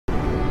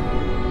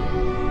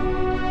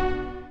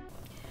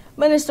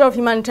Minister of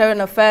Humanitarian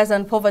Affairs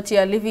and Poverty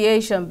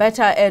Alleviation,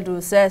 Betta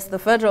Edu, says the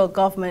federal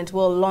government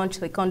will launch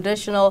the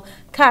Conditional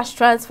Cash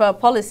Transfer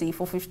policy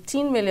for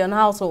 15 million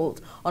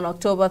households on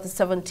October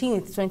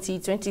 17,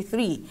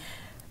 2023.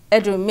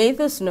 Edu made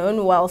this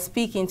known while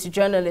speaking to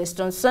journalists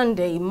on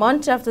Sunday,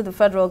 months after the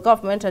federal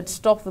government had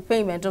stopped the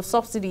payment of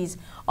subsidies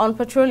on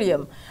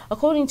petroleum.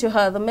 According to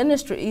her, the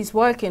ministry is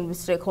working with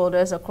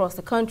stakeholders across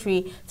the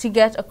country to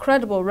get a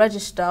credible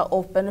register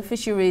of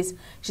beneficiaries.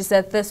 She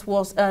said this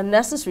was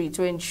necessary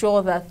to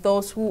ensure that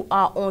those who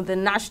are on the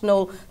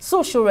National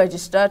Social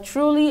Register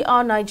truly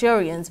are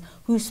Nigerians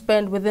who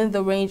spend within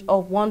the range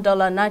of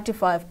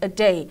 $1.95 a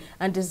day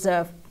and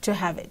deserve to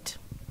have it.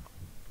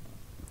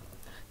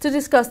 To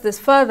discuss this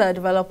further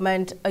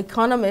development,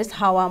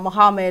 economist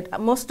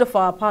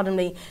Mustapha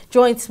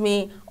joins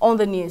me on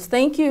the news.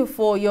 Thank you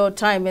for your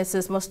time,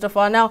 Mrs.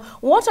 Mustapha. Now,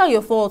 what are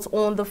your thoughts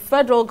on the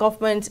federal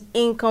government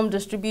income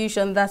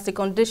distribution, that's the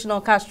conditional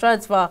cash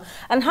transfer,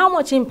 and how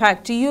much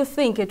impact do you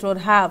think it would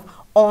have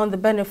on the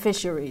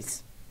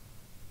beneficiaries?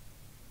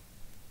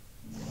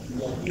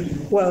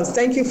 Well,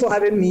 thank you for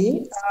having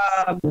me.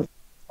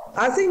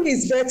 I think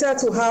it's better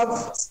to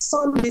have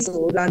some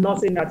little than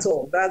nothing at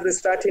all. That's the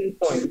starting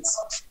point.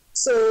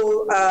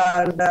 So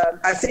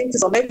I think to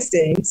some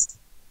extent,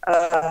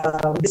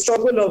 the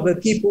struggle of the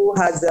people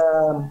has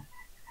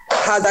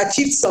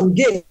achieved some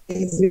gains.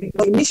 The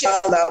initial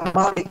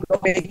amount the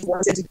government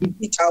wanted to give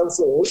each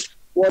household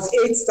was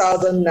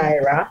 8,000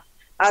 naira.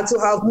 And to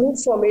have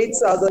moved from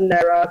 8,000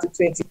 naira to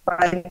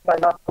 25,000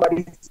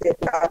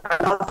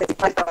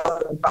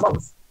 per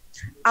month,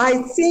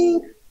 I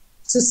think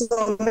to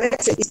some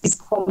extent it is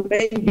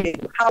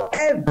commendable.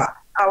 However,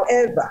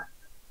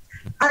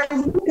 I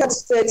look at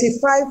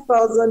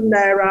 35,000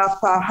 naira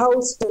per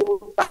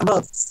household per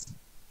month.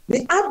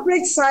 The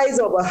average size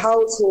of a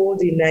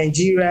household in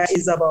Nigeria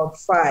is about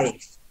 5.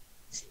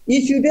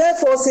 If you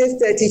therefore say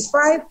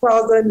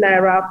 35,000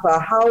 naira per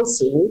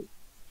household,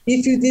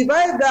 if you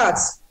divide that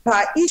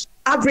per each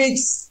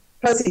average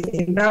person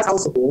in that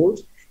household,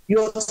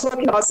 you're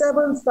talking about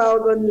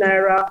 7,000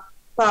 naira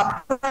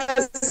per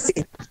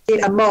person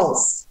in a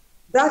month.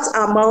 That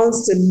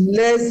amounts to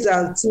less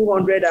than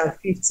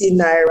 250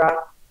 naira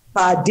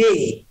per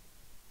day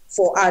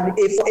for a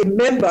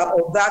member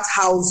of that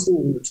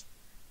household.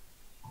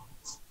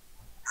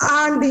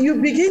 And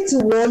you begin to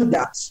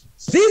wonder,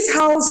 this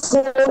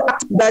household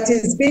that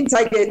is being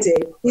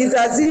targeted is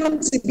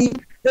assumed to be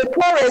the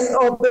poorest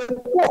of the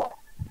poor.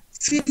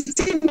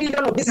 15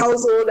 million of this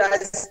household are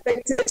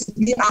expected to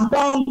be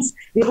amongst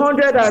the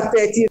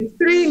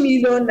 133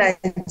 million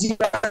Nigerians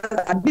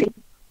that are living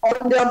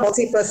under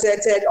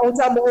multifaceted,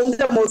 under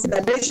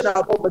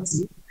multidimensional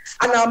poverty,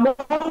 and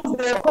among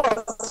them, of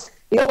course,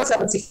 the over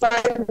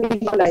 75 million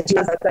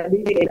Nigerians that are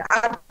living in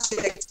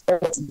abject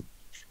poverty.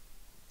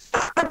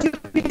 And you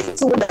begin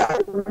to wonder,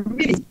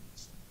 really,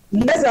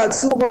 less than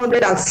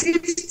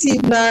 250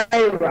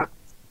 naira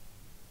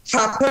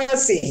per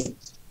person